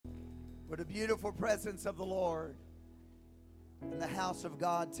for the beautiful presence of the Lord in the house of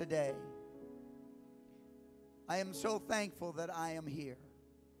God today. I am so thankful that I am here.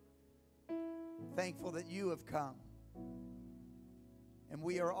 Thankful that you have come. And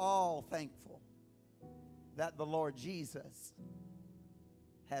we are all thankful that the Lord Jesus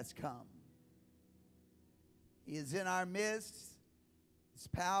has come. He is in our midst, His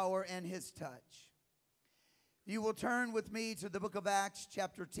power and His touch. You will turn with me to the book of Acts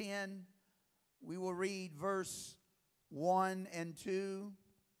chapter 10. We will read verse 1 and 2.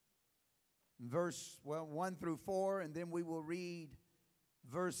 Verse 1 through 4, and then we will read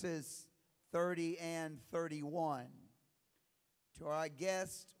verses 30 and 31. To our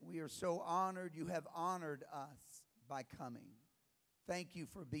guests, we are so honored. You have honored us by coming. Thank you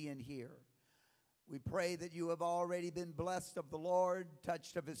for being here. We pray that you have already been blessed of the Lord,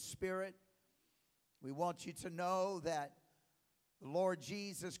 touched of His Spirit. We want you to know that the Lord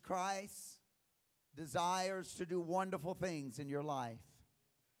Jesus Christ desires to do wonderful things in your life.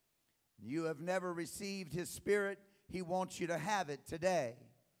 You have never received His Spirit. He wants you to have it today.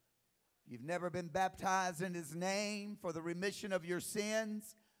 You've never been baptized in His name for the remission of your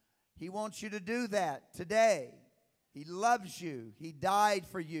sins. He wants you to do that today. He loves you. He died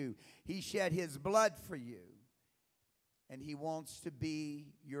for you. He shed His blood for you. And He wants to be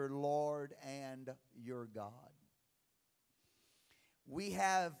your Lord and your God.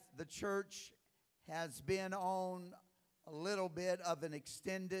 The church has been on a little bit of an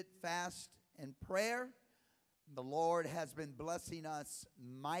extended fast and prayer. The Lord has been blessing us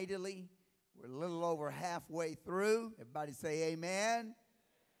mightily. We're a little over halfway through. Everybody say amen.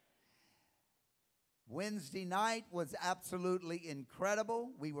 Wednesday night was absolutely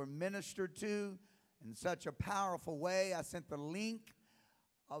incredible. We were ministered to in such a powerful way. I sent the link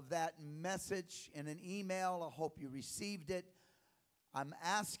of that message in an email. I hope you received it. I'm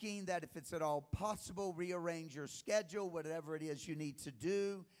asking that if it's at all possible, rearrange your schedule, whatever it is you need to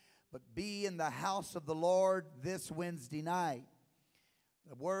do, but be in the house of the Lord this Wednesday night.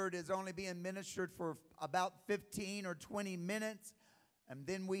 The word is only being ministered for about 15 or 20 minutes, and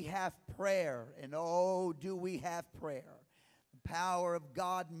then we have prayer, and oh, do we have prayer. The power of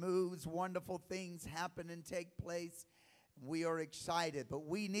God moves, wonderful things happen and take place. We are excited, but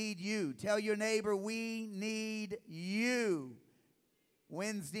we need you. Tell your neighbor, we need you.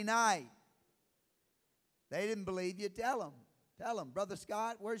 Wednesday night. They didn't believe you. Tell them. Tell them. Brother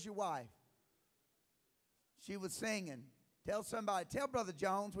Scott, where's your wife? She was singing. Tell somebody. Tell Brother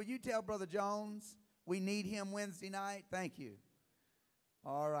Jones. Will you tell Brother Jones we need him Wednesday night? Thank you.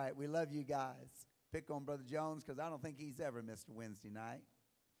 All right. We love you guys. Pick on Brother Jones because I don't think he's ever missed a Wednesday night.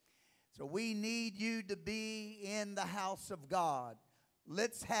 So we need you to be in the house of God.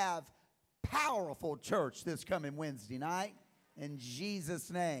 Let's have powerful church this coming Wednesday night. In Jesus'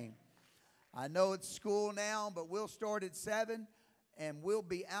 name. I know it's school now, but we'll start at 7, and we'll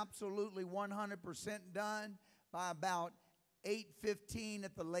be absolutely 100% done by about 8:15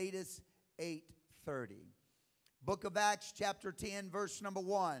 at the latest, 8:30. Book of Acts, chapter 10, verse number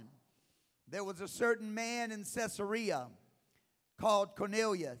 1. There was a certain man in Caesarea called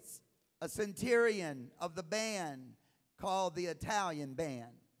Cornelius, a centurion of the band called the Italian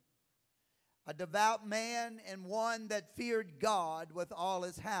band. A devout man and one that feared God with all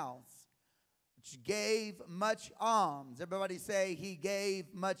his house, which gave much alms. Everybody say, he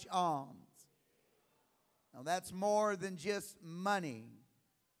gave much alms. Now that's more than just money.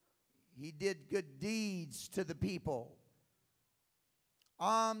 He did good deeds to the people.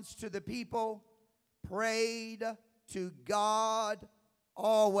 Alms to the people, prayed to God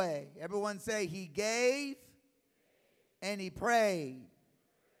always. Everyone say, he gave and he prayed.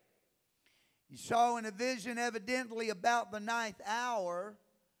 He saw in a vision evidently about the 9th hour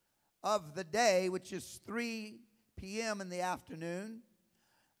of the day, which is 3 p.m. in the afternoon,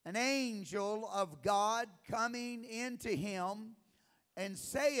 an angel of God coming into him and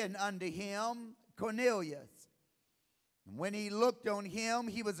saying unto him, Cornelius. And when he looked on him,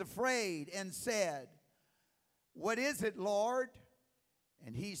 he was afraid and said, what is it, Lord?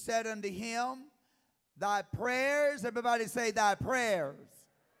 And he said unto him, thy prayers, everybody say thy prayers,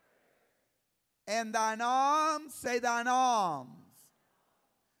 and thine alms, say thine alms,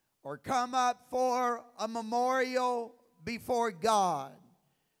 or come up for a memorial before God.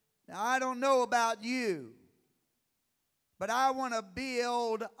 Now, I don't know about you, but I want to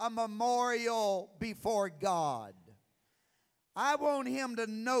build a memorial before God. I want Him to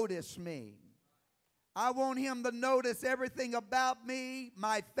notice me. I want Him to notice everything about me,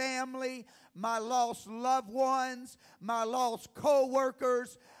 my family, my lost loved ones, my lost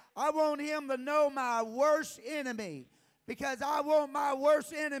co-workers. I want Him to know my worst enemy, Because I want my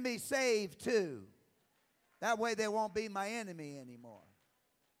worst enemy saved too. That way they won't be my enemy anymore.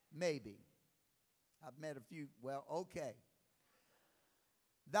 Maybe. I've met a few. Well, okay.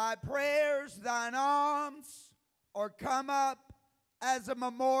 Thy prayers, thine alms are come up as a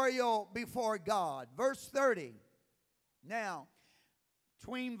memorial before God. Verse 30. Now,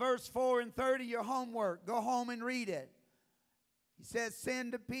 between verse 4 and 30, your homework. Go home and read it. He says,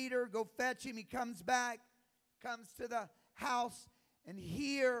 send to Peter, go fetch him. He comes back, comes to the house, and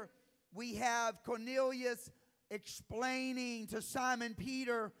here we have Cornelius explaining to Simon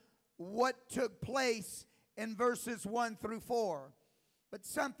Peter what took place in verses 1 through 4. But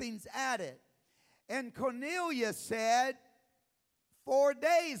something's added. And Cornelius said, 4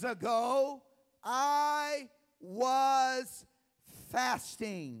 days ago, I was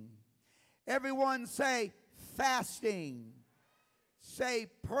fasting. Everyone say fasting. Say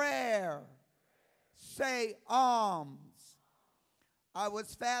prayer. Say alms. I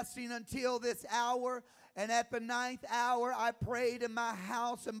was fasting until this hour, and at the 9th hour I prayed in my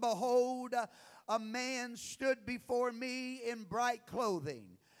house, and behold, a man stood before me in bright clothing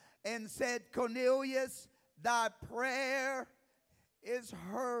and said, Cornelius, thy prayer is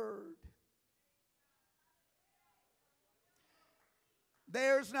heard.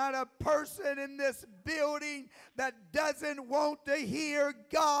 There's not a person in this building that doesn't want to hear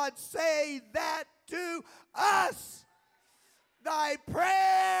God say that to us. Thy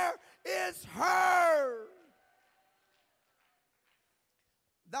prayer is heard.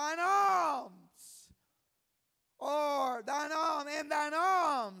 Thine alms,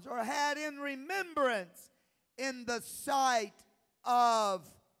 are had in remembrance in the sight of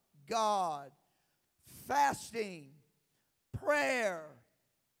God. Fasting, prayer,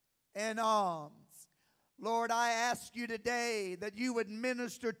 and alms. Lord, I ask you today that you would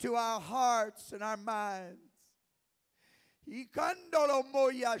minister to our hearts and our minds.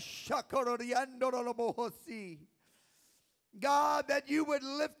 God, that you would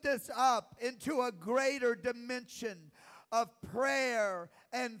lift us up into a greater dimension of prayer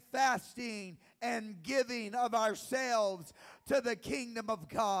and fasting and giving of ourselves to the kingdom of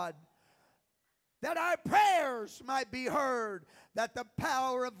God. That our prayers might be heard, that the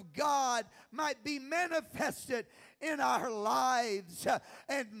power of God might be manifested in our lives,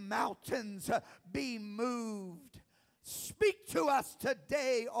 and mountains be moved. Speak to us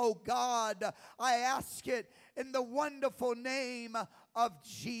today, oh God. I ask it in the wonderful name of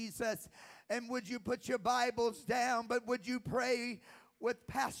Jesus. And would you put your Bibles down, but would you pray with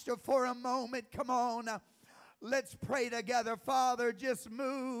Pastor for a moment? Come on. Let's pray together. Father, just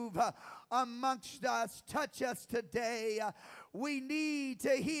move amongst us. Touch us today. We need to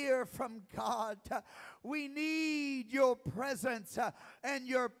hear from God. We need your presence and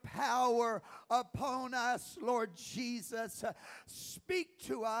your power upon us, Lord Jesus. Speak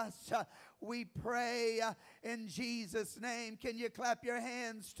to us. We pray in Jesus' name. Can you clap your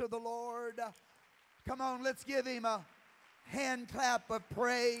hands to the Lord? Come on, let's give him a hand clap of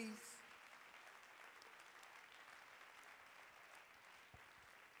praise.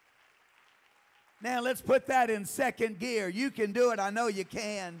 Now let's put that in second gear. You can do it. I know you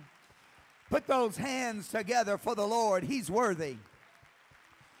can. Put those hands together for the Lord. He's worthy.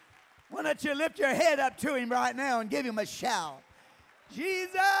 Why don't you lift your head up to him right now and give him a shout.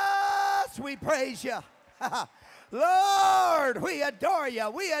 Jesus, we praise you. Lord, we adore you.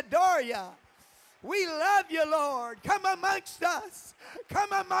 We adore you. We love you, Lord. Come amongst us.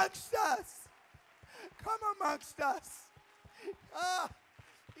 Come amongst us. Come amongst us.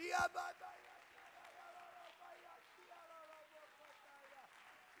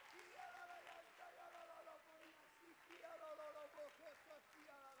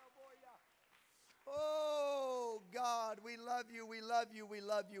 Oh, God, we love you, we love you, we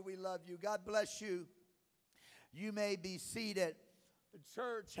love you, we love you. God bless you. You may be seated. The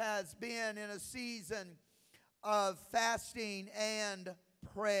church has been in a season of fasting and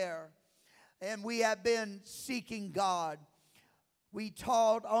prayer, and we have been seeking God. We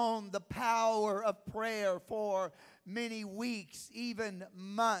taught on the power of prayer for many weeks, even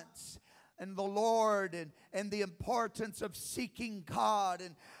months, and the Lord and the importance of seeking God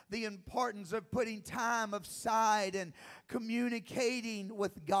and the importance of putting time aside and communicating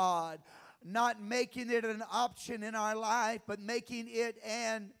with God. Not making it an option in our life, but making it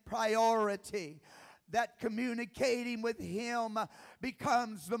an priority. That communicating with him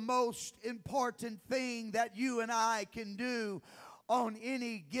becomes the most important thing that you and I can do on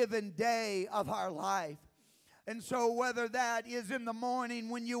any given day of our life. And so whether that is in the morning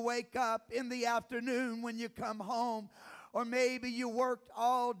when you wake up, in the afternoon when you come home, Or maybe you worked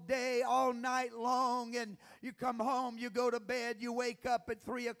all day, all night long, and you come home, you go to bed, you wake up at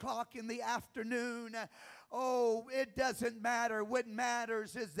 3 o'clock in the afternoon. Oh, it doesn't matter. What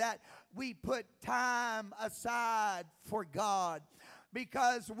matters is that we put time aside for God,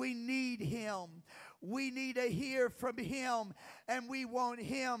 because we need Him. We need to hear from Him, and we want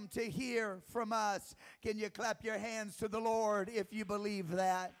Him to hear from us. Can you clap your hands to the Lord if you believe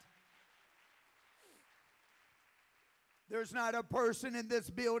that? There's not a person in this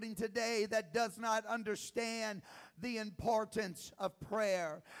building today that does not understand the importance of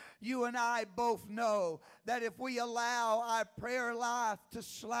prayer. You and I both know that if we allow our prayer life to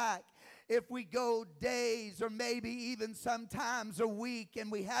slack, if we go days or maybe even sometimes a week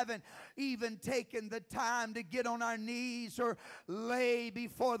and we haven't even taken the time to get on our knees or lay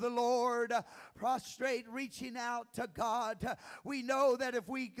before the Lord, prostrate, reaching out to God, we know that if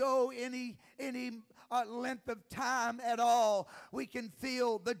we go any length of time at all, we can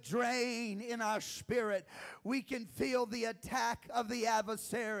feel the drain in our spirit. We can feel the attack of the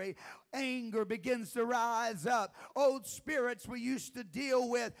adversary. Anger begins to rise up. Old spirits we used to deal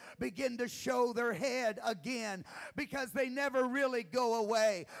with begin to show their head again, because they never really go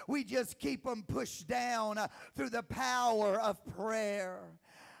away. We just keep them pushed down through the power of prayer.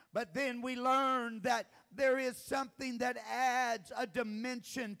 But then we learn that there is something that adds a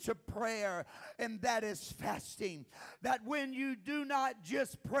dimension to prayer, and that is fasting. That when you do not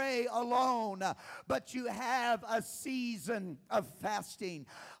just pray alone, but you have a season of fasting,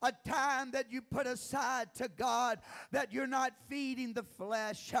 a time that you put aside to God, that you're not feeding the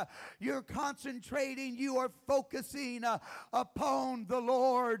flesh, you're concentrating, you are focusing upon the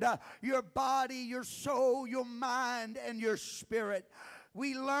Lord, your body, your soul, your mind, and your spirit.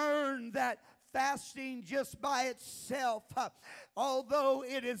 We learn that fasting just by itself, although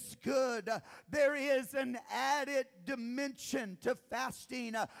it is good, there is an added dimension to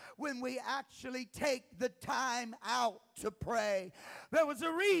fasting when we actually take the time out to pray. There was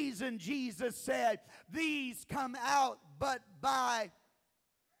a reason Jesus said, "These come out but by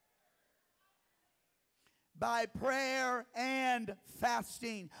prayer and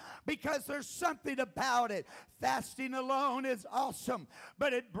fasting," because there's something about it. Fasting alone is awesome,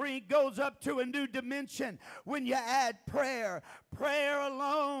 but it goes up to a new dimension when you add prayer. Prayer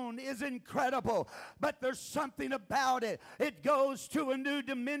alone is incredible, but there's something about it. It goes to a new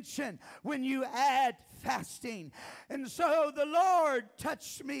dimension when you add fasting. And so the Lord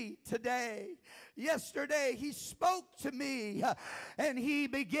touched me today. Yesterday He spoke to me and He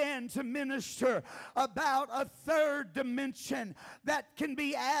began to minister about a third dimension that can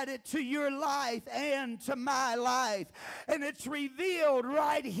be added to your life and to my life. And it's revealed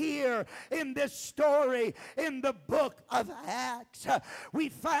right here in this story in the book of Acts. We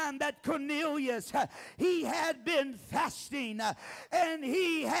find that Cornelius, he had been fasting and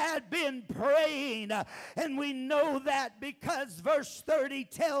he had been praying. And we know that because verse 30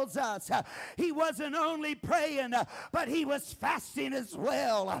 tells us he wasn't only praying, but he was fasting as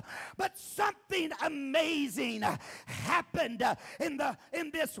well. But something amazing happened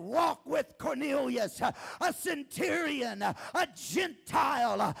in this walk with Cornelius. A centurion, a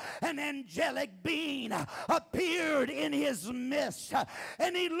Gentile, an angelic being appeared in his midst,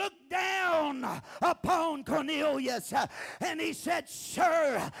 and he looked down upon Cornelius and he said,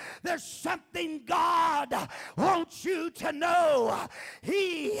 "Sir, there's something God wants you to know.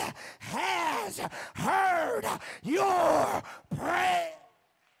 He has heard your prayer."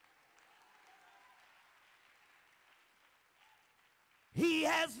 He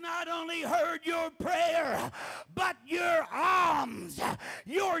has not only heard your prayer, but your alms,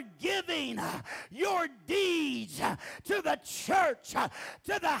 your giving, your deeds to the church,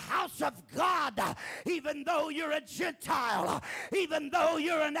 to the house of God. Even though you're a Gentile, even though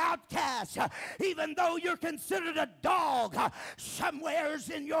you're an outcast, even though you're considered a dog somewheres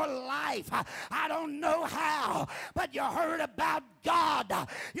in your life, I don't know how, but you heard about God.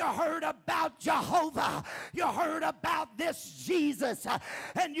 You heard about Jehovah. You heard about this Jesus.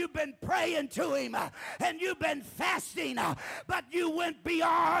 And you've been praying to Him. And you've been fasting. But you went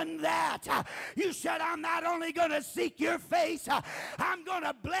beyond that. You said, "I'm not only going to seek your face, I'm going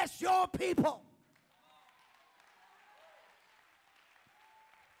to bless your people."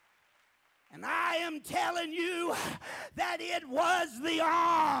 And I am telling you that it was the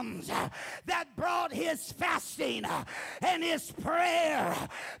alms that brought his fasting and his prayer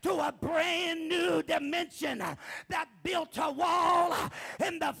to a brand new dimension, that built a wall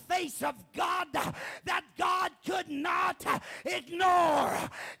in the face of God that God could not ignore.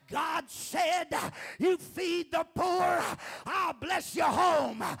 God said, "You feed the poor, I'll bless your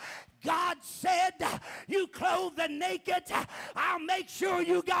home." God said, you clothe the naked, I'll make sure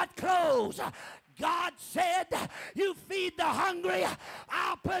you got clothes. God said, you feed the hungry,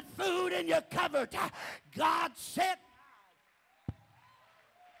 I'll put food in your cupboard. God said,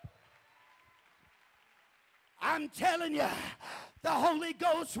 I'm telling you, the Holy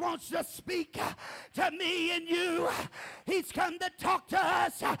Ghost wants to speak to me and you. He's come to talk to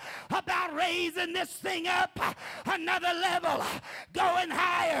us about raising this thing up another level, going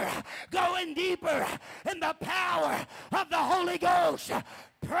higher, going deeper in the power of the Holy Ghost.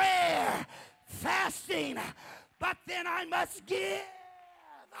 Prayer, fasting, but then I must give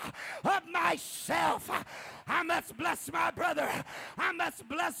of myself. I must bless my brother. I must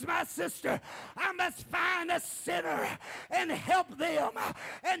bless my sister. I must find a sinner and help them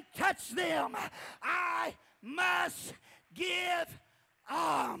and touch them. I must give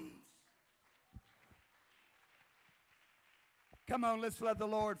alms. Come on, let's love the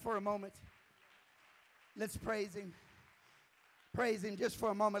Lord for a moment. Let's praise Him. Praise Him just for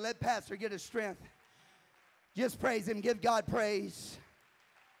a moment. Let Pastor get his strength. Just praise Him. Give God praise.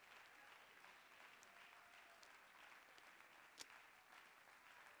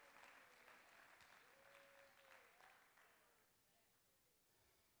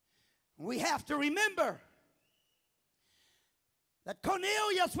 We have to remember that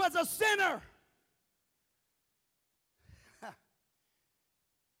Cornelius was a sinner.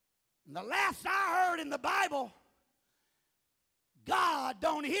 And the last I heard in the Bible, God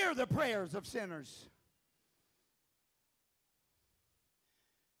don't hear the prayers of sinners.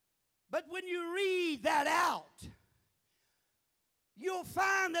 But when you read that out, you'll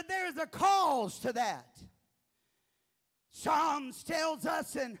find that there is a cause to that. Psalms tells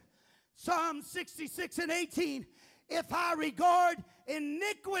us in Psalm 66 and 18, if I regard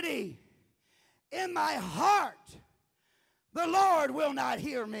iniquity in my heart, the Lord will not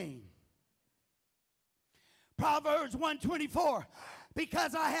hear me. Proverbs 1:24,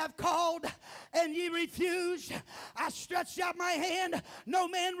 because I have called and ye refused, I stretched out my hand, no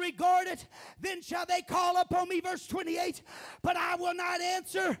man regarded, then shall they call upon me. Verse 28, but I will not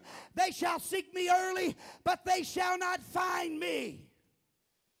answer. They shall seek me early, but they shall not find me.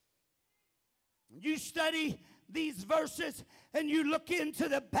 You study these verses and you look into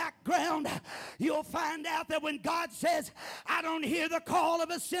the background, you'll find out that when God says, I don't hear the call of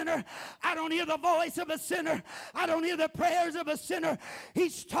a sinner, I don't hear the voice of a sinner, I don't hear the prayers of a sinner,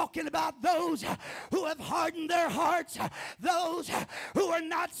 He's talking about those who have hardened their hearts, those who are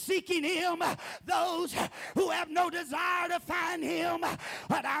not seeking Him, those who have no desire to find Him.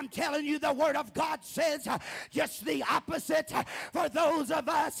 But I'm telling you, the Word of God says just the opposite. For those of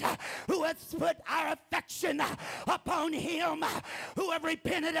us who have put our affection upon Him, who have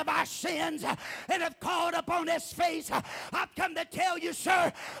repented of our sins and have called upon His face, I've come to tell you,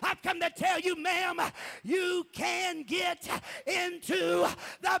 sir, I've come to tell you, ma'am, you can get into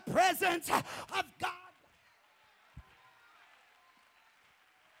the presence of God.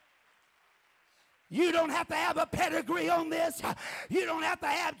 You don't have to have a pedigree on this. You don't have to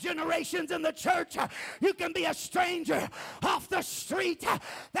have generations in the church. You can be a stranger off the street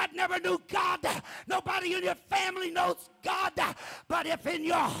that never knew God. Nobody in your family knows God. But if in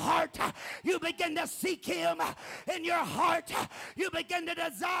your heart you begin to seek Him, in your heart you begin to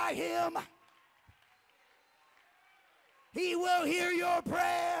desire Him, He will hear your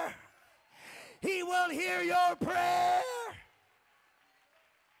prayer. He will hear your prayer.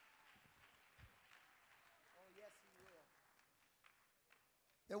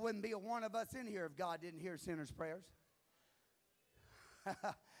 There wouldn't be a one of us in here if God didn't hear sinners' prayers.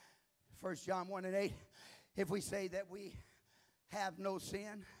 1 John 1 and 8, if we say that we have no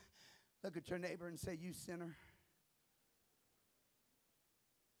sin, look at your neighbor and say, you sinner.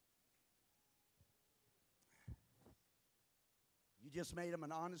 You just made him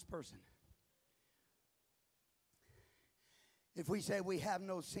an honest person. If we say we have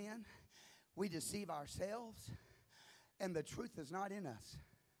no sin, we deceive ourselves, and the truth is not in us.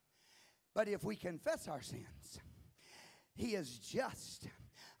 But if we confess our sins, He is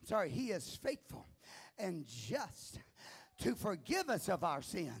He is faithful and just to forgive us of our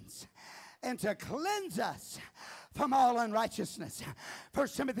sins and to cleanse us from all unrighteousness. 1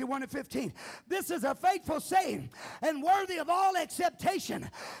 Timothy 1 and 15. This is a faithful saying and worthy of all acceptation,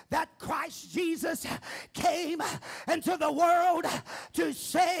 that Christ Jesus came into the world to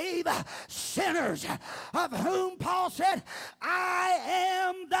save sinners, of whom Paul said, I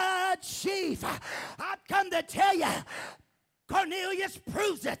am the chief. I've come to tell you, Cornelius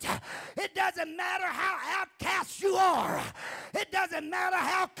proves it. It doesn't matter how outcast you are. It doesn't matter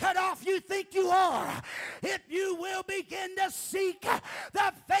how cut off you think you are. If you will begin to seek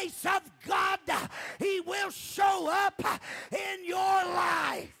the face of God, He will show up in your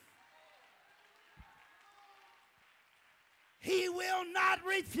life. He will not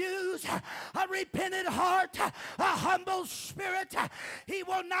refuse a repentant heart, a humble spirit. He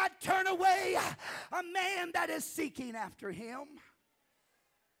will not turn away a man that is seeking after Him.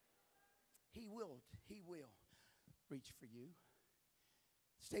 He will reach for you.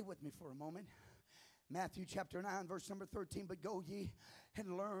 Stay with me for a moment. Matthew chapter 9, verse number 13. But go ye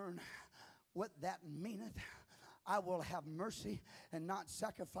and learn what that meaneth. I will have mercy and not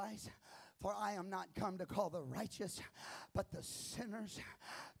sacrifice. For I am not come to call the righteous, but the sinners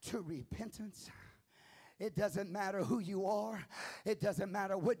to repentance. It doesn't matter who you are. It doesn't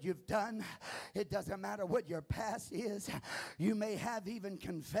matter what you've done. It doesn't matter what your past is. You may have even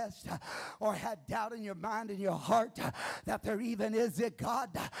confessed or had doubt in your mind and your heart that there even is a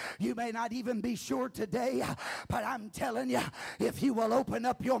God. You may not even be sure today, but I'm telling you, if you will open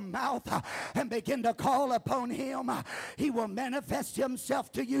up your mouth and begin to call upon Him, He will manifest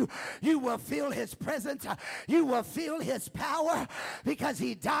Himself to you. You will feel His presence. You will feel His power, because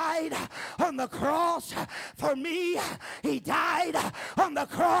He died on the cross for me. He died on the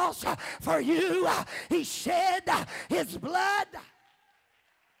cross for you. He shed His blood.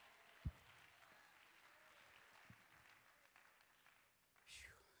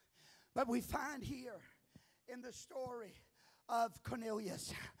 But we find here in the story of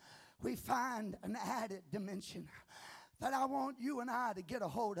Cornelius, we find an added dimension that I want you and I to get a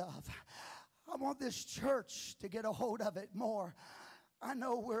hold of. I want this church to get a hold of it more. I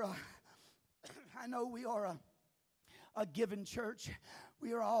know we are a giving church.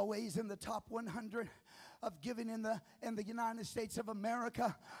 We are always in the top 100 of giving in the United States of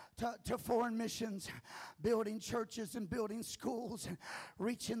America to foreign missions, building churches and building schools and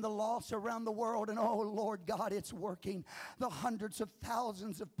reaching the lost around the world. And oh Lord God, it's working. The hundreds of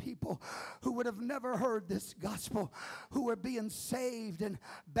thousands of people who would have never heard this gospel, who are being saved and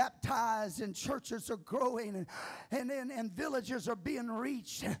baptized, and churches are growing, and villages are being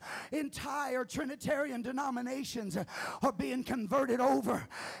reached. Entire Trinitarian denominations are being converted over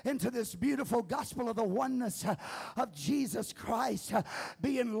into this beautiful gospel of the oneness of Jesus Christ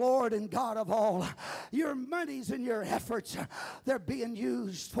being Lord and God of all. Your monies and your efforts, they're being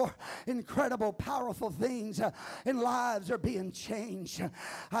used for incredible, powerful things, and lives are being changed.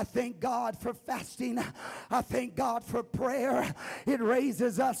 I thank God for fasting. I thank God for prayer. It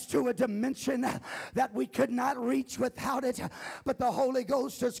raises us to a dimension that we could not reach without it. But the Holy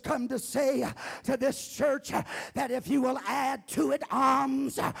Ghost has come to say to this church that if you will add to it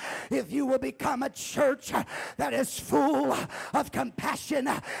alms, if you will become a church that is full of compassion,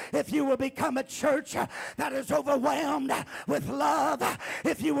 if you will become a church that is overwhelmed with love,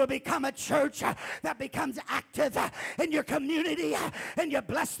 if you will become a church that becomes active in your community, and you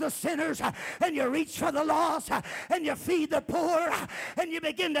bless the sinners, and you reach for the lost, and you feed the poor, and you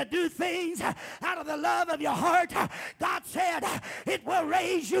begin to do things out of the love of your heart, God said it will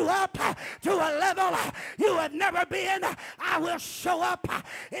raise you up to a level you have never been. I will show up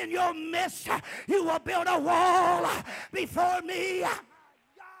in your midst. You will build a wall before me.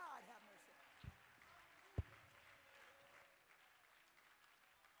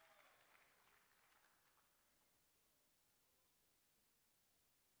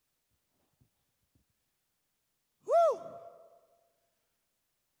 Woo!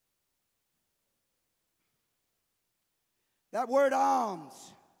 That word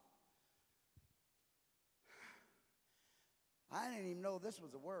alms. I didn't even know this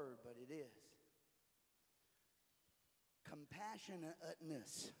was a word, but it is.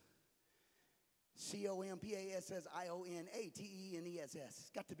 Compassionateness. Compassionateness. It's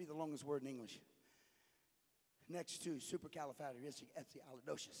got to be the longest word in English. Next to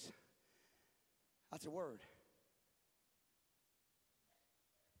supercalifragilisticexpialidocious. That's a word.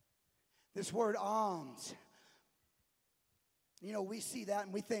 This word alms. You know, we see that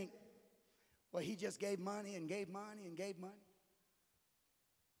and we think, well, he just gave money and gave money and gave money.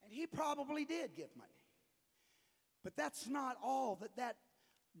 And he probably did give money. But that's not all that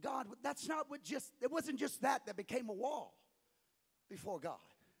God, that's not what just, it wasn't just that became a wall before God.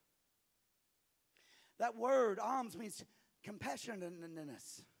 That word, alms, means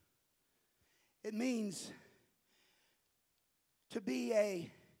compassionateness. It means to be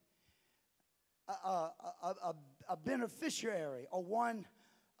a beneficiary, or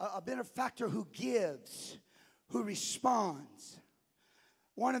a benefactor who gives, who responds.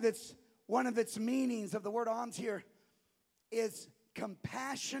 One of its meanings of the word alms here is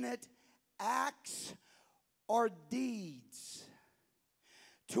compassionate acts or deeds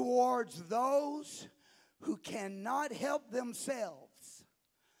towards those who cannot help themselves.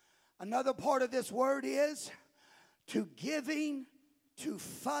 Another part of this word is to giving to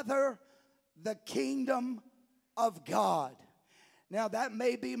further the kingdom of God. Now that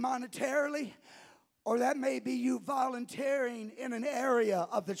may be monetarily, or that may be you volunteering in an area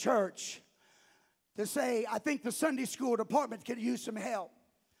of the church to say, I think the Sunday school department could use some help.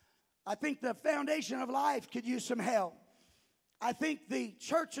 I think the Foundation of Life could use some help. I think the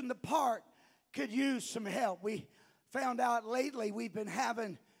church in the park could use some help. We found out lately we've been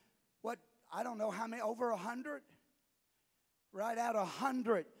having, I don't know how many, over 100? Right at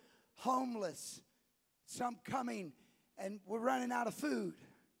 100 homeless. Some coming, and we're running out of food.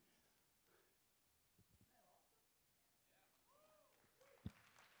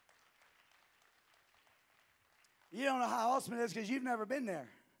 You don't know how awesome it is because you've never been there.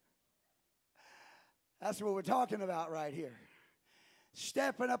 That's what we're talking about right here.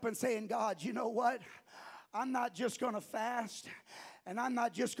 Stepping up and saying, God, you know what? I'm not just going to fast, and I'm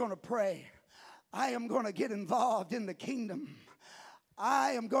not just going to pray. I am going to get involved in the kingdom.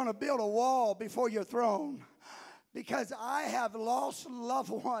 I am going to build a wall before your throne because I have lost loved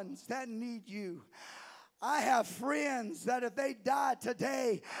ones that need you. I have friends that if they die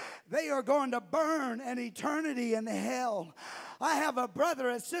today, they are going to burn an eternity in hell. I have a brother,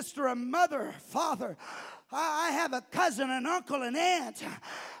 a sister, a mother, father. I have a cousin, an uncle, an aunt.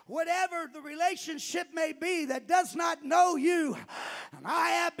 Whatever the relationship may be that does not know you. And I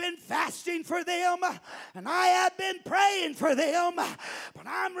have been fasting for them. And I have been praying for them. But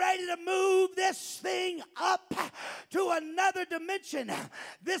I'm ready to move this thing up to another dimension.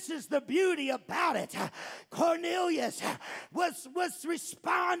 This is the beauty about it. Cornelius was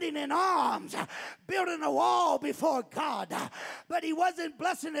responding in arms, building a wall before God. But he wasn't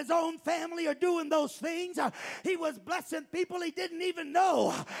blessing his own family or doing those things. He was blessing people he didn't even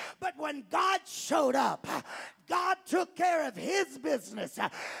know. But when God showed up, God took care of his business.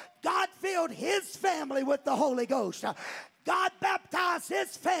 God filled his family with the Holy Ghost. God baptized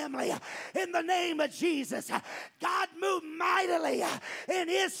his family in the name of Jesus. God moved mightily in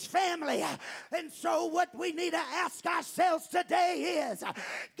his family. And so what we need to ask ourselves today is,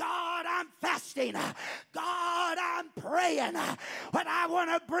 God, I'm fasting. God, I'm praying. But I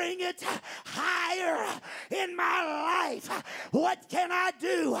want to bring it higher in my life. What can I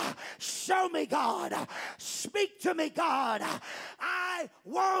do? Show me, God. Speak to me, God. I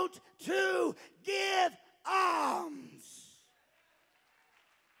want to give alms.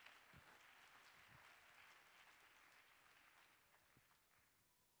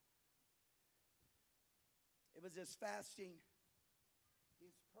 It was his fasting,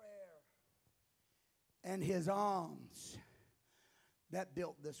 his prayer, and his alms that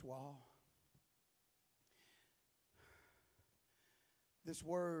built this wall. This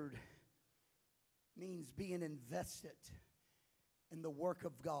word means being invested in the work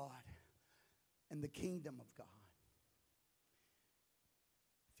of God and the kingdom of God.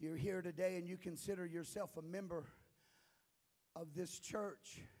 If you're here today and you consider yourself a member of this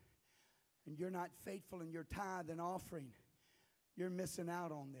church, and you're not faithful in your tithe and offering, you're missing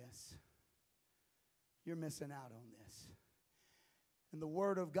out on this. You're missing out on this. And the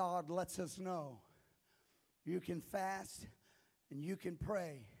Word of God lets us know you can fast and you can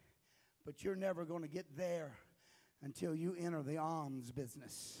pray, but you're never going to get there until you enter the alms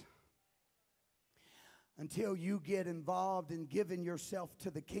business. Until you get involved in giving yourself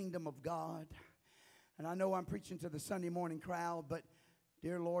to the kingdom of God. And I know I'm preaching to the Sunday morning crowd, but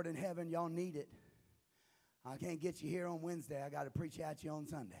dear Lord in heaven, y'all need it. I can't get you here on Wednesday. I got to preach at you on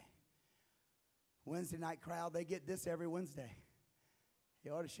Sunday. Wednesday night crowd, they get this every Wednesday.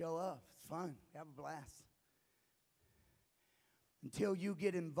 You ought to show up. It's fun. Have a blast. Until you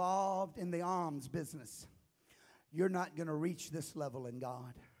get involved in the alms business, you're not going to reach this level in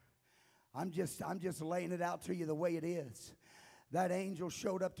God. I'm just laying it out to you the way it is. That angel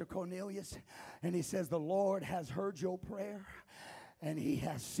showed up to Cornelius, and he says, the Lord has heard your prayer. And he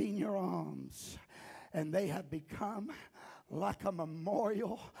has seen your alms, and they have become like a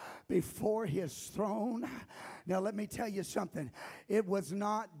memorial before his throne. Now let me tell you something. It was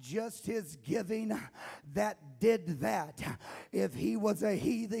not just his giving that did that. If he was a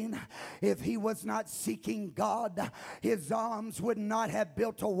heathen, If he was not seeking God, his arms would not have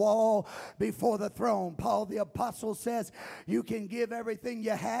built a wall before the throne. Paul the apostle says, you can give everything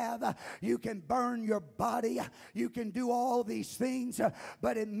you have, you can burn your body, you can do all these things,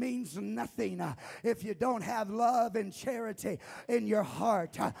 but it means nothing if you don't have love and charity in your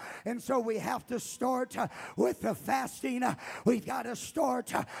heart. And so we have to start with the fasting. We've got to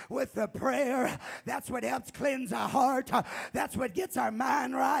start with the prayer. That's what helps cleanse our heart. That's what gets our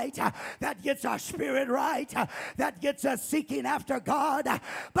mind right. That gets our spirit right. That gets us seeking after God.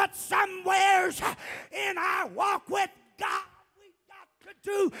 But somewheres in our walk with God, we've got to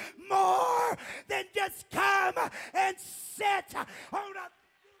do more than just come and sit on a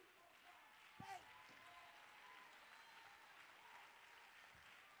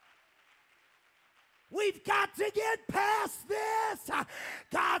We've got to get past this.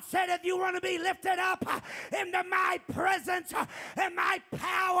 God said, if you want to be lifted up into my presence and my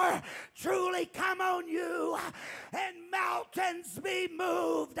power truly come on you and mountains be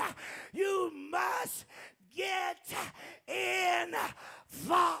moved, you must get in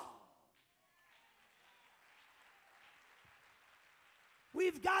fall.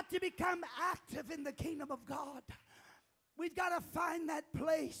 We've got to become active in the kingdom of God. We've got to find that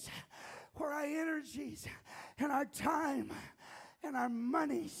place where our energies and our time and our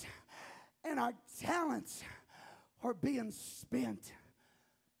monies and our talents are being spent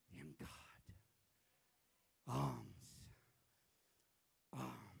in God. Alms.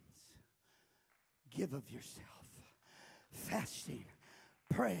 Give of yourself. Fasting,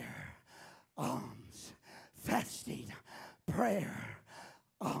 prayer, alms. Fasting, prayer,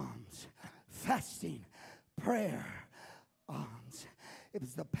 alms. Fasting, prayer, alms. It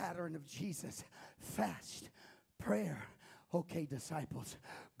was the pattern of Jesus. Fast, prayer. Okay, disciples,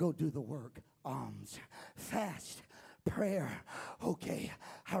 go do the work. Alms. Fast, prayer. Okay,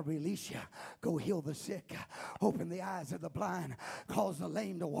 I release you. Go heal the sick. Open the eyes of the blind. Cause the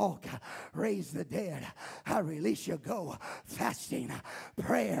lame to walk. Raise the dead. I release you. Go. Fasting,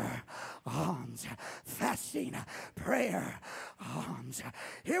 prayer, alms. Fasting, prayer, alms.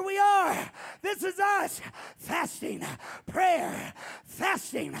 Here we are. This is us. Fasting, prayer,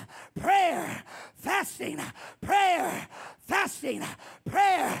 fasting, prayer, fasting, prayer, fasting,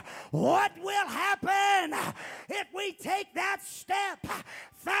 prayer. What will happen if we take that step?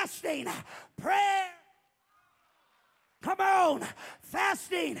 Fasting, prayer. Come on.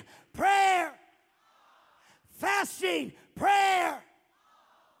 Fasting, prayer. Fasting, prayer.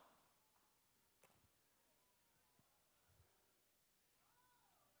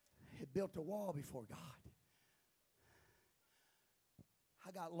 It built a wall before God.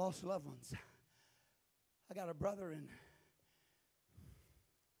 I got lost loved ones. I got a brother in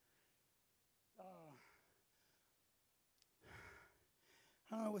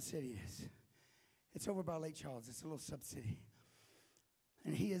I don't know what city it is. It's over by Lake Charles. It's a little sub-city.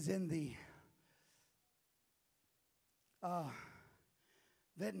 And he is in the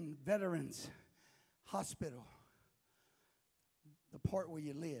Veterans Hospital, the part where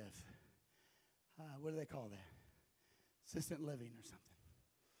you live. What do they call that? Assisted living or something.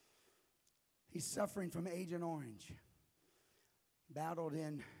 He's suffering from Agent Orange. Battled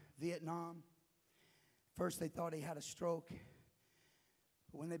in Vietnam. First they thought he had a stroke.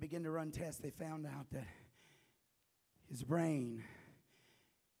 But when they began to run tests, they found out that his brain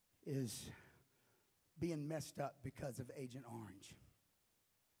is being messed up because of Agent Orange.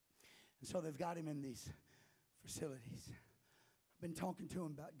 And so they've got him in these facilities. I've been talking to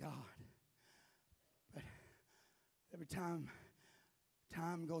him about God. But every time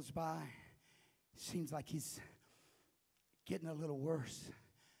goes by, it seems like he's getting a little worse,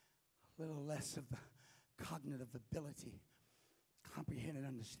 a little less of the cognitive ability, comprehend and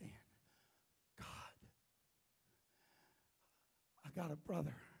understand. God, I got a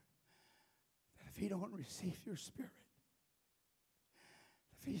brother that if he don't receive your spirit,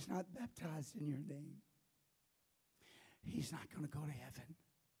 if he's not baptized in your name, he's not going to go to heaven.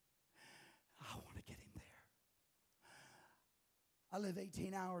 I want to get him there. I live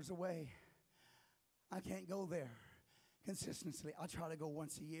 18 hours away. I can't go there consistently. I try to go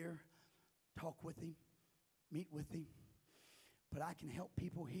once a year, talk with him, meet with him. But I can help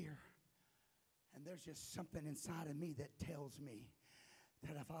people here. And there's just something inside of me that tells me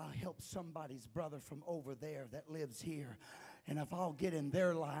that if I'll help somebody's brother from over there that lives here, and if I'll get in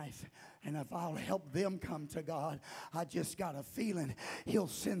their life, and if I'll help them come to God, I just got a feeling he'll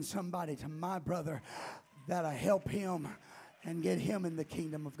send somebody to my brother that'll help him and get him in the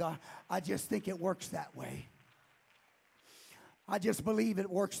kingdom of God. I just think it works that way. I just believe it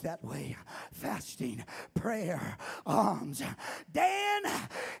works that way. Fasting, prayer, alms. Dan,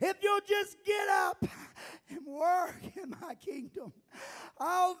 if you'll just get up and work in my kingdom,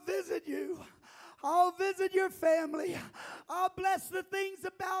 I'll visit you. I'll visit your family. I'll bless the things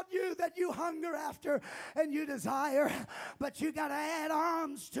about you that you hunger after and you desire. But you got to add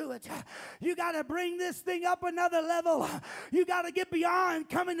arms to it. You got to bring this thing up another level. You got to get beyond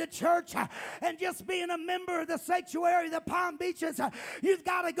coming to church and just being a member of the sanctuary, the Palm Beaches. You've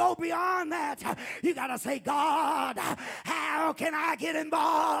got to go beyond that. You got to say, God, how can I get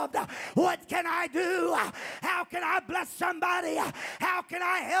involved? What can I do? How can I bless somebody? How can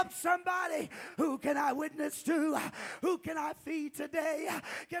I help somebody? Who can I witness to? Who can I feed today?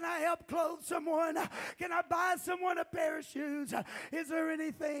 Can I help clothe someone? Can I buy someone a pair of shoes? Is there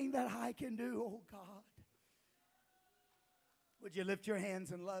anything that I can do, oh God? Would you lift your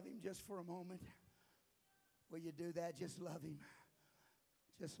hands and love him just for a moment? Will you do that? Just love him.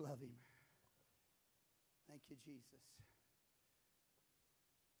 Just love him. Thank you, Jesus.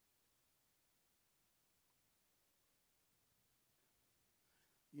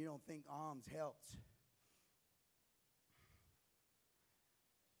 You don't think alms helps.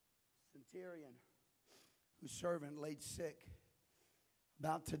 Centurion, whose servant laid sick,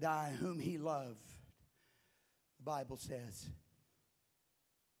 about to die, whom he loved, the Bible says.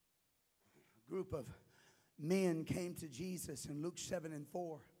 A group of men came to Jesus in Luke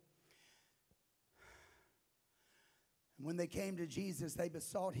 7:4. And when they came to Jesus, they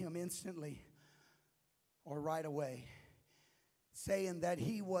besought him instantly or right away, saying that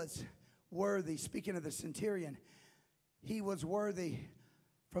he was worthy. Speaking of the centurion, he was worthy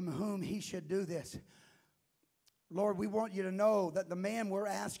from whom he should do this. Lord, we want you to know that the man we're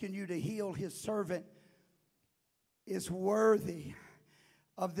asking you to heal, his servant, is worthy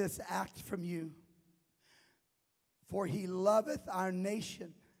of this act from you. For he loveth our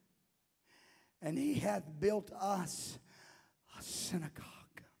nation, and he hath built us a synagogue.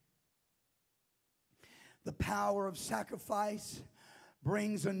 The power of sacrifice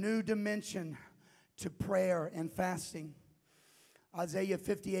brings a new dimension to prayer and fasting. Isaiah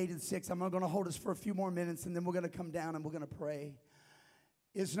 58:6. I'm going to hold us for a few more minutes, and then we're going to come down and we're going to pray.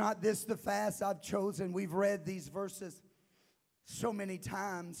 Is not this the fast I've chosen? We've read these verses so many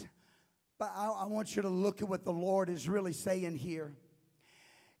times, but I want you to look at what the Lord is really saying here.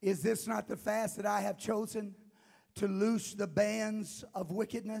 Is this not the fast that I have chosen? To loose the bands of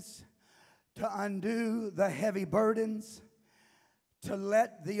wickedness, to undo the heavy burdens, to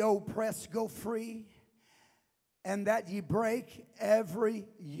let the oppressed go free, and that ye break every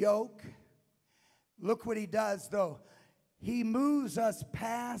yoke. Look what he does, though. He moves us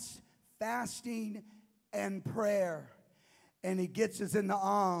past fasting and prayer, and he gets us in the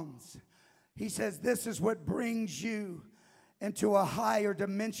alms. He says, this is what brings you into a higher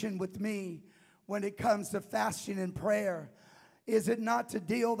dimension with me when it comes to fasting and prayer. Is it not to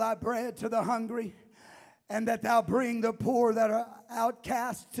deal thy bread to the hungry, and that thou bring the poor that are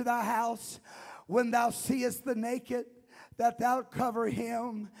outcast to thy house? When thou seest the naked, that thou cover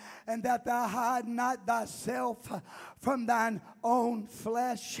him, and that thou hide not thyself from thine own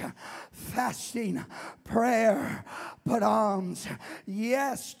flesh. Fasting, prayer, but alms.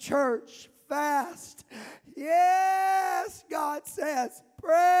 Yes, church, fast. Yes, God says,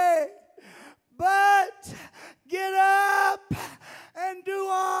 pray. But get up and do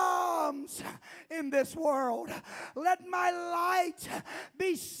alms in this world. Let my light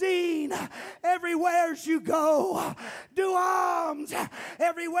be seen everywhere as you go. Do alms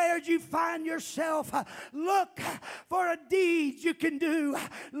everywhere you find yourself. Look for a deed you can do.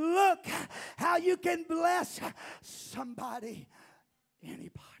 Look how you can bless somebody,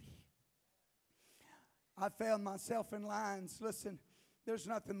 anybody. I found myself in lines. Listen, there's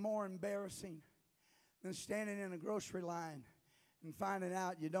nothing more embarrassing than standing in a grocery line and finding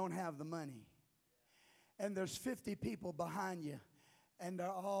out you don't have the money. And there's 50 people behind you, and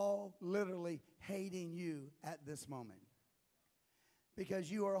they're all literally hating you at this moment because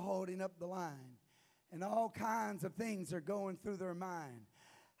you are holding up the line. And all kinds of things are going through their mind.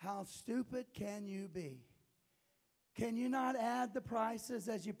 How stupid can you be? Can you not add the prices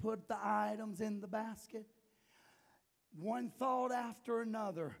as you put the items in the basket? One thought after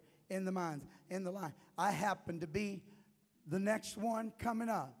another in the minds, in the line. I happen to be the next one coming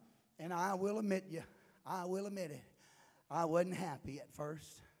up, and I will admit it, I wasn't happy at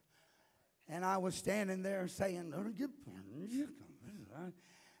first. And I was standing there saying,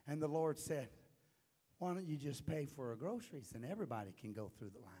 and the Lord said, why don't you just pay for our groceries and everybody can go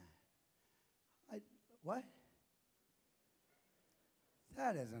through the line? What?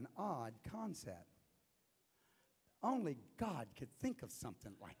 That is an odd concept. Only God could think of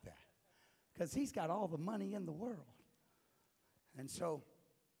something like that, because he's got all the money in the world. And so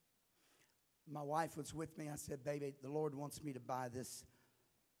my wife was with me. I said, baby, the Lord wants me to buy this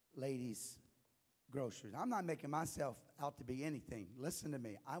lady's groceries. I'm not making myself out to be anything. Listen to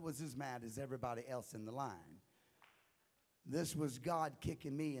me. I was as mad as everybody else in the line. This was God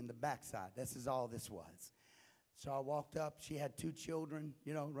kicking me in the backside. This is all this was. So I walked up. She had 2 children,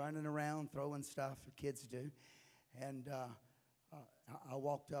 you know, running around, throwing stuff, kids do. And I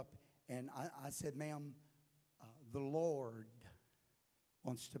walked up, and I said, ma'am, the Lord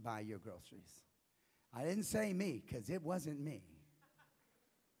wants to buy your groceries. I didn't say me, because it wasn't me.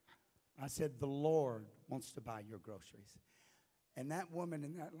 I said, the Lord wants to buy your groceries. And that woman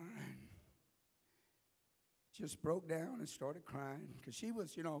in that line just broke down and started crying, because she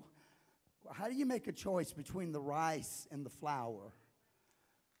was, you know, how do you make a choice between the rice and the flour,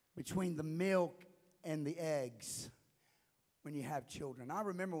 between the milk and the eggs when you have children? I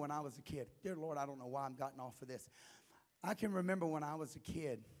remember when I was a kid. Dear Lord, I don't know why I'm gotten off of this. I can remember when I was a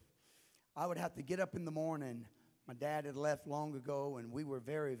kid, I would have to get up in the morning. My dad had left long ago, and we were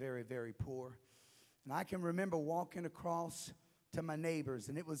very, very, very poor. And I can remember walking across to my neighbors,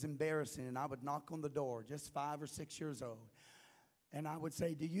 and it was embarrassing, and I would knock on the door, just 5 or 6 years old. And I would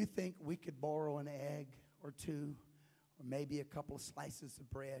say, do you think we could borrow an egg or 2, or maybe a couple of slices of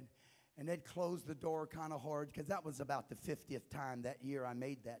bread? And they'd close the door kind of hard, because that was about the 50th time that year I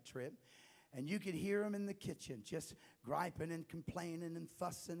made that trip. And you could hear them in the kitchen just griping and complaining and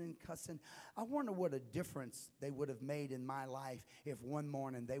fussing and cussing. I wonder what a difference they would have made in my life if one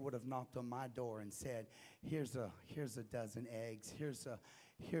morning they would have knocked on my door and said, here's a dozen eggs,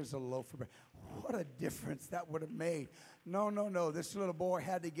 here's a loaf of bread. What a difference that would have made. No. This little boy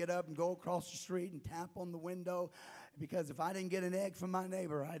had to get up and go across the street and tap on the window, because if I didn't get an egg from my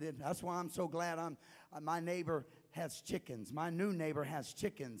neighbor, I didn't. That's why I'm so glad my neighbor has chickens. My new neighbor has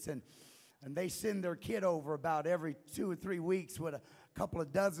chickens, and they send their kid over about every 2 or 3 weeks with a couple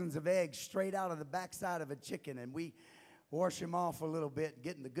of dozens of eggs straight out of the backside of a chicken, and we wash them off a little bit,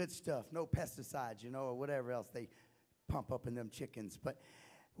 getting the good stuff, no pesticides, you know, or whatever else they pump up in them chickens. But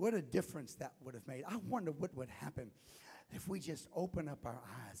what a difference that would have made. I wonder what would happen if we just open up our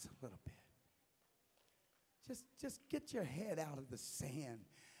eyes a little bit. Just get your head out of the sand.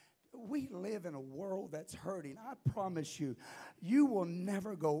 We live in a world that's hurting. I promise you, you will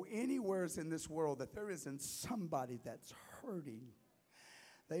never go anywhere in this world that there isn't somebody that's hurting.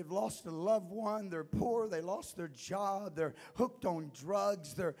 They've lost a loved one. They're poor. They lost their job. They're hooked on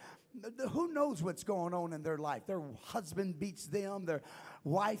drugs. Who knows what's going on in their life? Their husband beats them. Their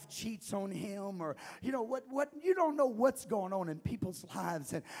wife cheats on him, or you know what you don't know what's going on in people's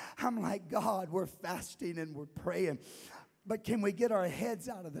lives. And I'm like, God, we're fasting and we're praying. But can we get our heads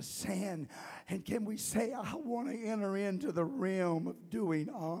out of the sand, and can we say, I want to enter into the realm of doing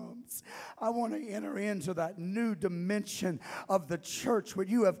alms. I want to enter into that new dimension of the church, what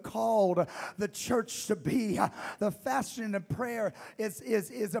you have called the church to be. The fasting and prayer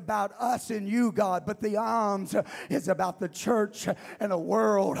is about us and you, God, but the alms is about the church and a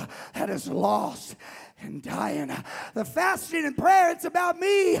world that is lost and dying. The fasting and prayer, it's about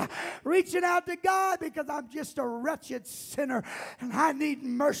me reaching out to God, because I'm just a wretched sinner and I need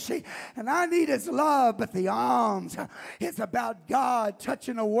mercy and I need his love. But the alms is about God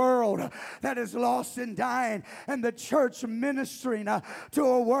touching a world that is lost and dying, and the church ministering to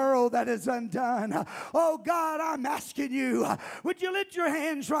a world that is undone. Oh God, I'm asking you, would you lift your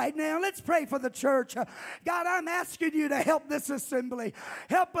hands right now? Let's pray for the church. God, I'm asking you to help this assembly.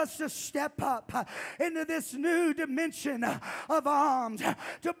 Help us to step up into this new dimension of alms,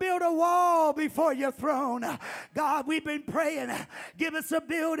 to build a wall before your throne. God, we've been praying, give us a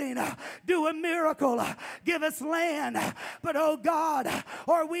building, do a miracle, give us land. But oh God,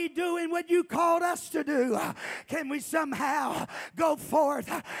 are we doing what you called us to do? Can we somehow go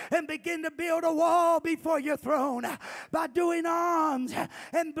forth and begin to build a wall before your throne by doing alms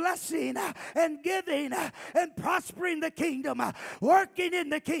and blessing and giving and prospering the kingdom, working in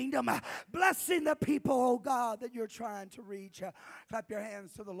the kingdom, blessing the people, oh God, that you're trying to reach. Clap your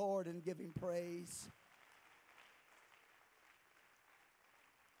hands to the Lord and give him praise.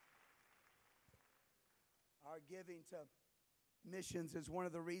 Our giving to missions is one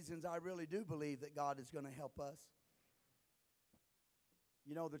of the reasons I really do believe that God is going to help us.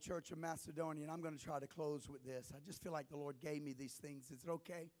 You know, the Church of Macedonia, and I'm going to try to close with this. I just feel like the Lord gave me these things. Is it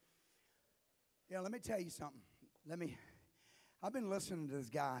okay? Yeah, let me tell you something. I've been listening to this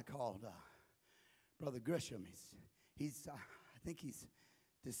guy called Brother Grisham. I think he's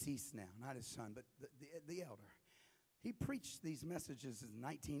deceased now, not his son, but the elder. He preached these messages in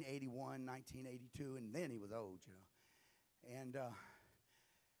 1981, 1982, and then he was old, you know. And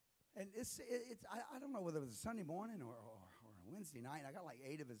I don't know whether it was a Sunday morning or a Wednesday night. I got like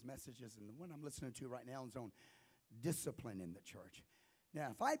 8 of his messages, and the one I'm listening to right now is on discipline in the church. Now,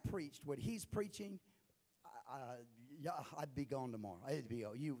 if I preached what he's preaching, yeah, I'd be gone tomorrow. It'd be,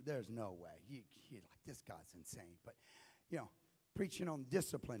 there's no way. You're like, this guy's insane. But, preaching on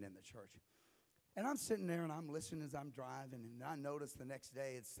discipline in the church. And I'm sitting there, and I'm listening as I'm driving, and I noticed the next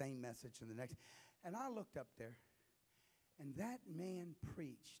day it's the same message, and I looked up there, and that man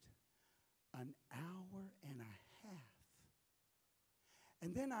preached an hour and a half.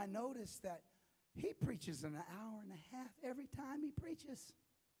 And then I noticed that he preaches an hour and a half every time he preaches.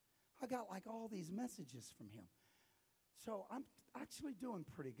 I got like all these messages from him. So I'm actually doing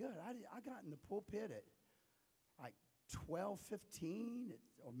pretty good. I got in the pulpit at like 12:15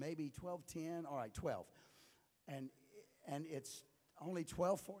 or maybe 12:10. All right, 12. And it's only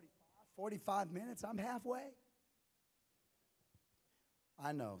 12:45, 45 minutes. I'm halfway.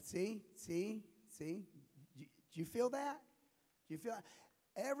 I know. See? Do you feel that? Do you feel that?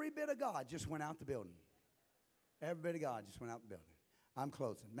 Every bit of God just went out the building. Every bit of God just went out the building. I'm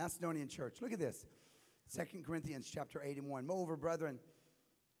closing. Macedonian church. Look at this. 2 Corinthians chapter 8 and 1. Moreover, brethren,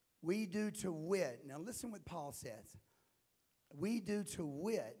 we do to wit. Now listen what Paul says. We do to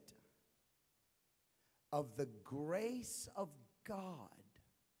wit of the grace of God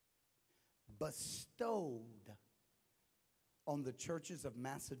bestowed on the churches of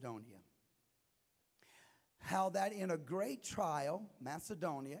Macedonia. How that in a great trial,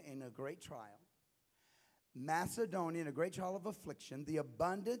 Macedonia in a great trial of affliction, the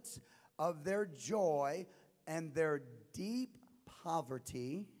abundance of their joy and their deep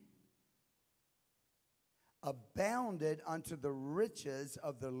poverty abounded unto the riches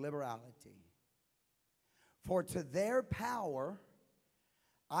of their liberality. For to their power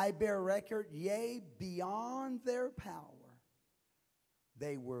I bear record, yea, beyond their power,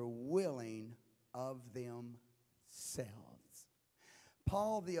 they were willing of themselves.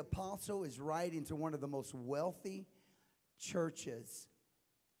 Paul the apostle is writing to one of the most wealthy churches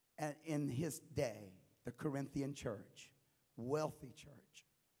in his day, the Corinthian church, wealthy church.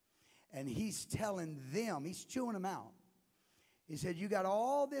 And he's telling them, he's chewing them out. He said, you got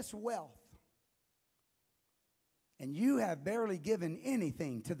all this wealth, and you have barely given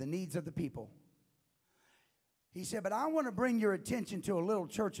anything to the needs of the people. He said, but I want to bring your attention to a little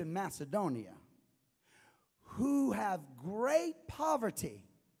church in Macedonia who have great poverty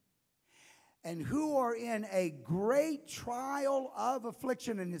and who are in a great trial of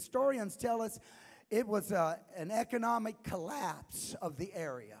affliction. And historians tell us it was an economic collapse of the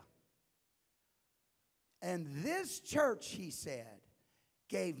area. And this church, he said,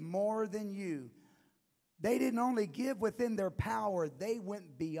 gave more than you. They didn't only give within their power, they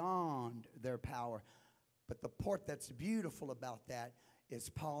went beyond their power. But the part that's beautiful about that is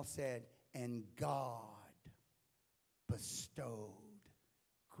Paul said, and God bestowed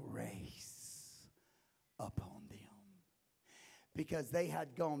grace upon them. Because they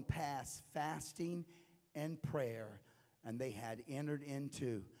had gone past fasting and prayer, and they had entered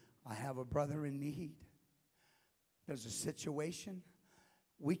into, I have a brother in need. There's a situation.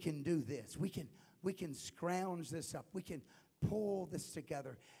 We can do this. We can scrounge this up. We can pull this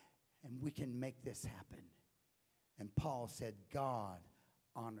together, and we can make this happen. And Paul said God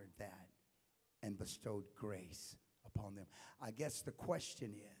honored that and bestowed grace upon them. I guess the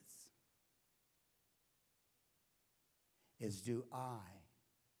question is do I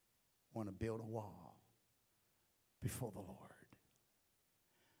want to build a wall before the Lord?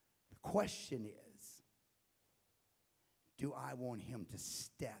 The question is, do I want him to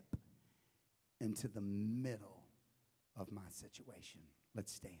step into the middle of my situation?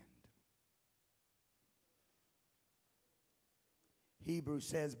 Let's stand. Hebrews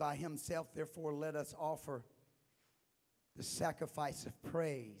says, by himself, therefore, let us offer the sacrifice of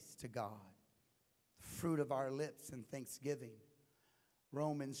praise to God, the fruit of our lips in thanksgiving.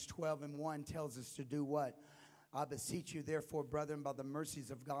 Romans 12 and 1 tells us to do what? I beseech you, therefore, brethren, by the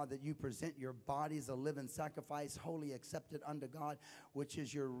mercies of God, that you present your bodies a living sacrifice, wholly accepted unto God, which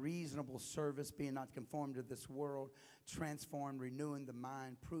is your reasonable service, being not conformed to this world, transformed, renewing the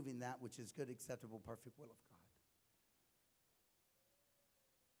mind, proving that which is good, acceptable, perfect will of God.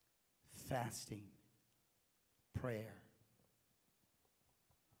 Fasting, prayer.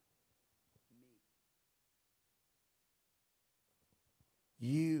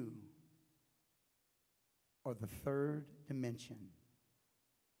 You are the third dimension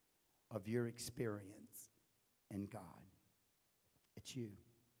of your experience in God. It's you.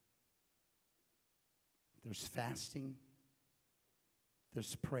 There's fasting.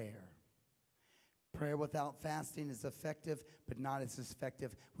 There's prayer. Prayer without fasting is effective, but not as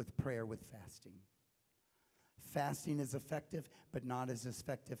effective with prayer with fasting. Fasting is effective, but not as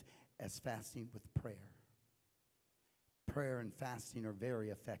effective as fasting with prayer. Prayer and fasting are very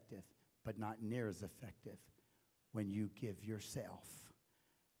effective, but not near as effective when you give yourself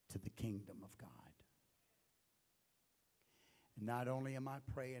to the kingdom of God. And not only am I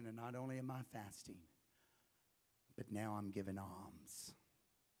praying and not only am I fasting, but now I'm giving alms.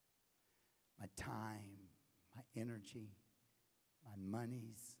 My time, my energy, my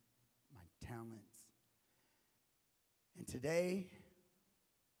monies, my talents. And today,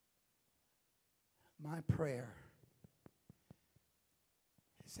 my prayer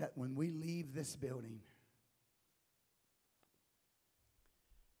is that when we leave this building,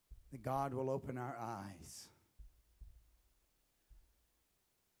 that God will open our eyes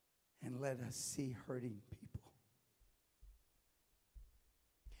and let us see hurting people.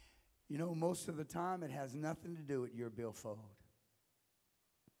 You know, most of the time it has nothing to do with your billfold.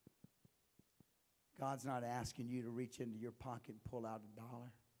 God's not asking you to reach into your pocket and pull out $1.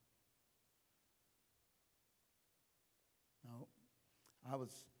 No. I was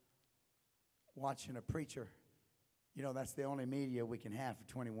watching a preacher. You know, that's the only media we can have for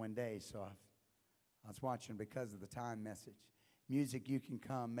 21 days, so I was watching because of the time message. Music, you can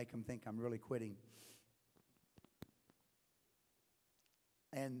come, make them think I'm really quitting.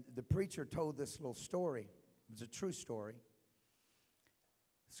 And the preacher told this little story. It was a true story.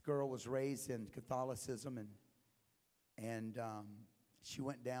 This girl was raised in Catholicism, and she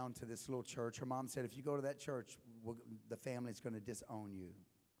went down to this little church. Her mom said, if you go to that church, the family's going to disown you.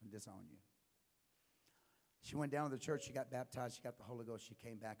 She went down to the church. She got baptized. She got the Holy Ghost. She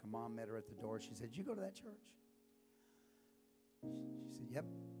came back. Her mom met her at the door. She said, did you go to that church? She said, yep.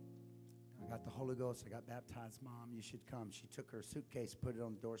 I got the Holy Ghost. I got baptized. Mom, you should come. She took her suitcase, put it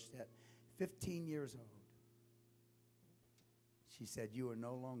on the doorstep. 15 years old. She said, you are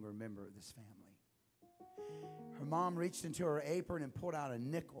no longer a member of this family. Her mom reached into her apron and pulled out a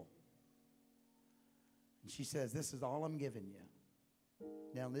nickel. And she says, this is all I'm giving you.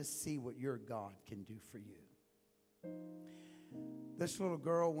 Now let's see what your God can do for you. This little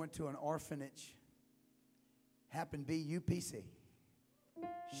girl went to an orphanage. Happened to be UPC.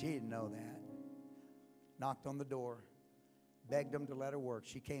 She didn't know that. Knocked on the door. Begged them to let her work.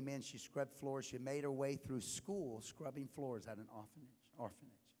 She came in. She scrubbed floors. She made her way through school scrubbing floors at an orphanage.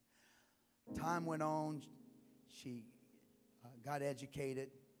 Time went on. She got educated.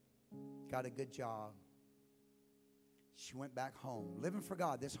 Got a good job. She went back home. Living for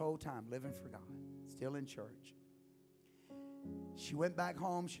God this whole time. Living for God. Still in church. She went back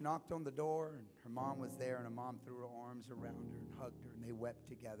home. She knocked on the door, and her mom was there, and her mom threw her arms around her and hugged her, and they wept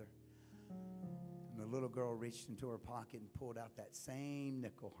together. And the little girl reached into her pocket and pulled out that same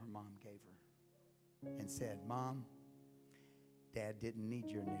nickel her mom gave her and said, Mom, Dad didn't need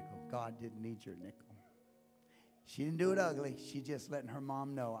your nickel. God didn't need your nickel. She didn't do it ugly. She just letting her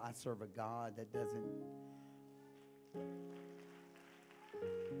mom know, I serve a God that doesn't.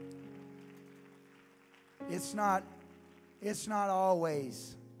 It's not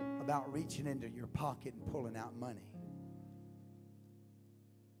always about reaching into your pocket and pulling out money.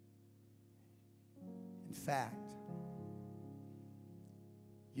 In fact,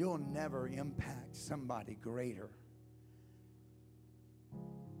 you'll never impact somebody greater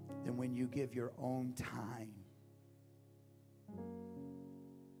than when you give your own time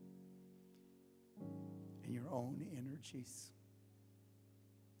and your own energies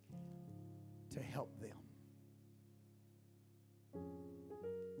to help them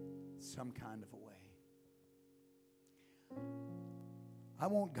some kind of a way. I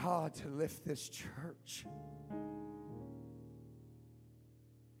want God to lift this church.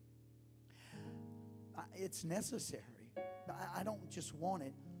 It's necessary. I don't just want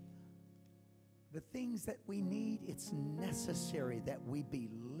it. The things that we need, it's necessary that we be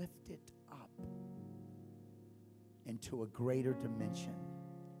lifted up into a greater dimension.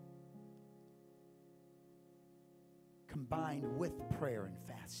 Combined with prayer and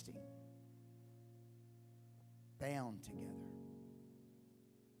fasting. Bound together.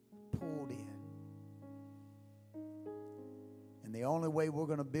 Pulled in. And the only way we're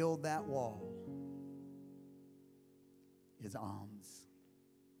going to build that wall is alms.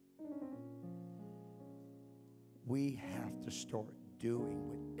 We have to start doing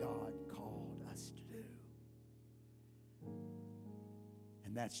what God called us to do.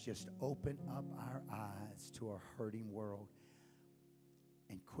 And that's just open up our eyes to a hurting world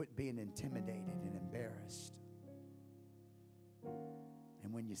and quit being intimidated and embarrassed.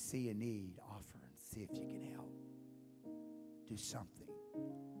 And when you see a need, offer and see if you can help. Do something.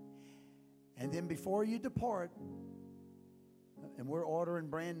 And then before you depart, and we're ordering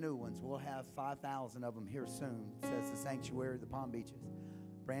brand new ones. We'll have 5,000 of them here soon. It says the Sanctuary of the Palm Beaches.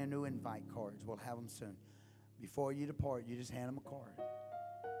 Brand new invite cards. We'll have them soon. Before you depart, you just hand them a card.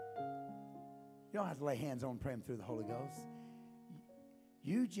 You don't have to lay hands on and pray them through the Holy Ghost.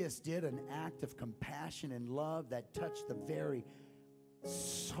 You just did an act of compassion and love that touched the very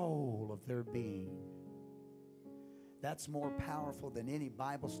soul of their being. That's more powerful than any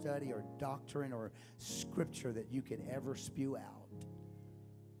Bible study or doctrine or scripture that you could ever spew out.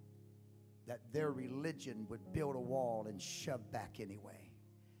 That their religion would build a wall and shove back anyway.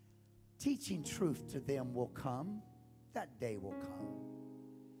 Teaching truth to them will come. That day will come.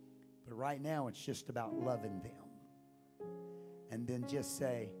 But right now it's just about loving them. And then just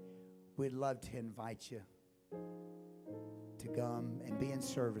say, we'd love to invite you to come and be in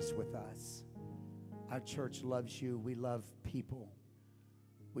service with us. Our church loves you. We love people.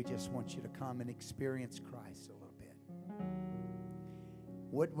 We just want you to come and experience Christ a little bit.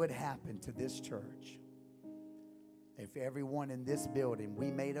 What would happen to this church if everyone in this building, we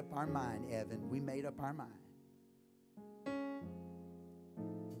made up our mind, Evan, we made up our mind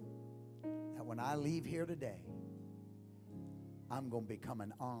that when I leave here today, I'm going to become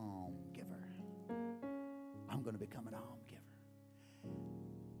an alms giver. I'm going to become an alms giver.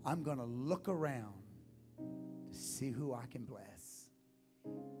 I'm going to look around to see who I can bless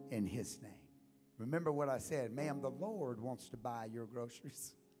in His name. Remember what I said, ma'am, the Lord wants to buy your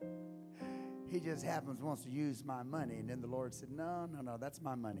groceries. He just wants to use my money. And then the Lord said, no, that's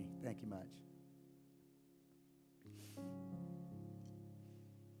my money. Thank you much.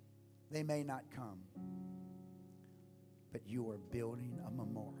 They may not come, but you are building a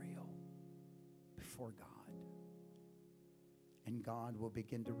memorial before God. And God will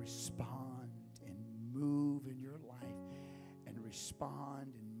begin to respond and move in your life and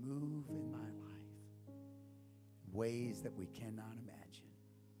respond and move in my life in ways that we cannot imagine.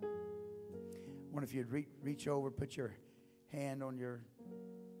 I wonder if you'd reach over, put your hand on your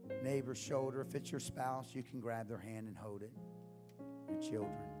neighbor's shoulder. If it's your spouse, you can grab their hand and hold it. Your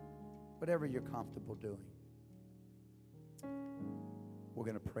children, whatever you're comfortable doing. We're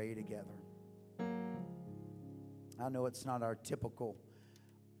going to pray together. I know it's not our typical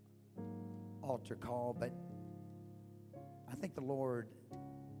altar call, but I think the Lord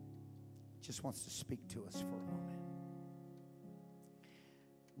just wants to speak to us for a moment.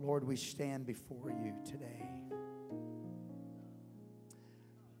 Lord, we stand before you today.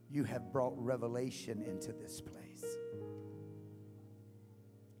 You have brought revelation into this place.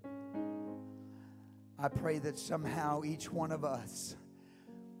 I pray that somehow each one of us,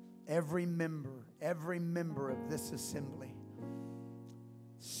 every member of this assembly,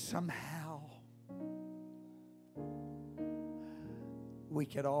 somehow we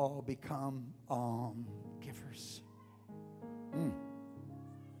could all become alms givers.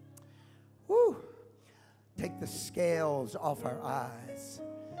 Woo! Take the scales off our eyes.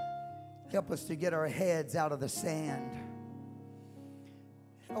 Help us to get our heads out of the sand.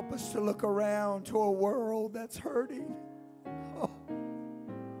 Help us to look around to a world that's hurting.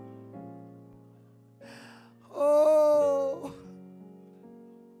 Oh.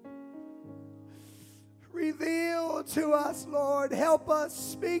 Reveal to us, Lord. Help us.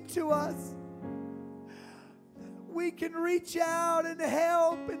 Speak to us. We can reach out and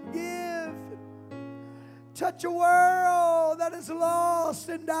help and give. Touch a world that is lost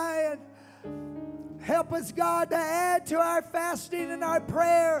and dying. Help us, God, to add to our fasting and our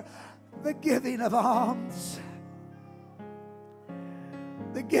prayer the giving of alms.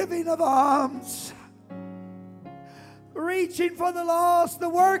 The giving of alms. Reaching for the lost, the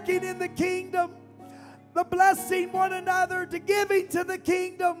working in the kingdom, the blessing one another, to giving to the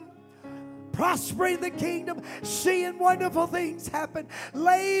kingdom, prospering the kingdom, seeing wonderful things happen,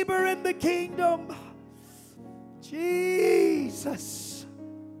 labor in the kingdom. Jesus.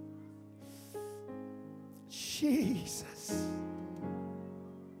 Jesus.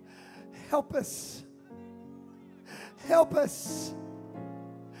 Help us. Help us.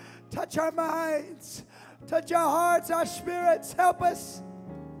 Touch our minds. Touch our hearts, our spirits. Help us.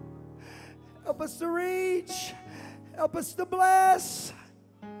 Help us to reach. Help us to bless.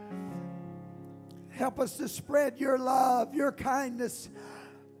 Help us to spread your love, your kindness,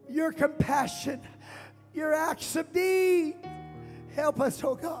 your compassion, your acts of deed. Help us,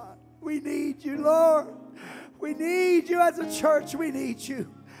 oh God. We need you, Lord. We need you as a church. We need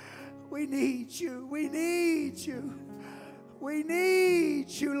you. We need you. We need you. We need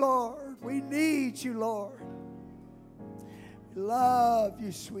you, Lord. We need you, Lord. We love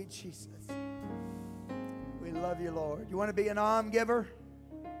you, sweet Jesus. We love you, Lord. You want to be an alms giver?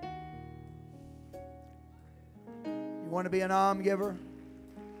 want to be an alms giver?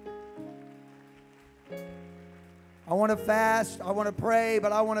 I want to fast, I want to pray,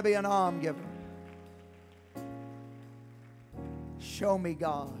 but I want to be an alms giver. Show me,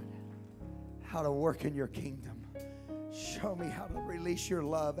 God, how to work in your kingdom. Show me how to release your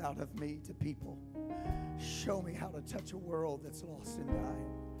love out of me to people. Show me how to touch a world that's lost and dying.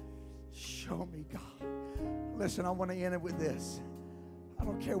 Show me, God. Listen, I want to end it with this. I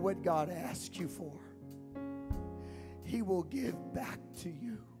don't care what God asks you for. He will give back to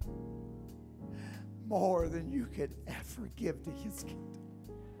you more than you could ever give to His kingdom.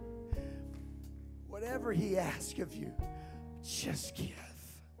 Whatever He asks of you, just give.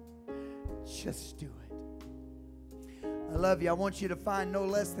 Just do it. I love you. I want you to find no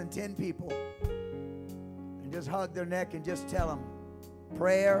less than 10 people and just hug their neck and just tell them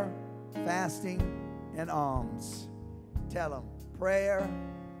prayer, fasting, and alms. Tell them prayer,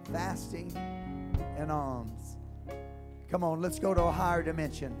 fasting, and alms. Come on, let's go to a higher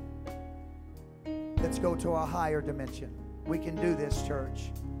dimension. Let's go to a higher dimension. We can do this,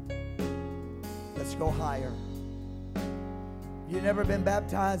 church. Let's go higher. You've never been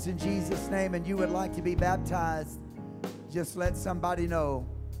baptized in Jesus' name and you would like to be baptized, just let somebody know.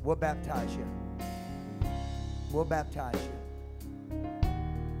 We'll baptize you. We'll baptize you.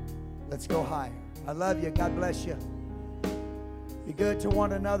 Let's go higher. I love you. God bless you. Be good to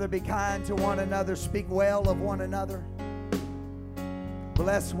one another. Be kind to one another. Speak well of one another.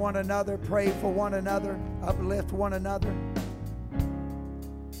 Bless one another. Pray for one another. Uplift one another.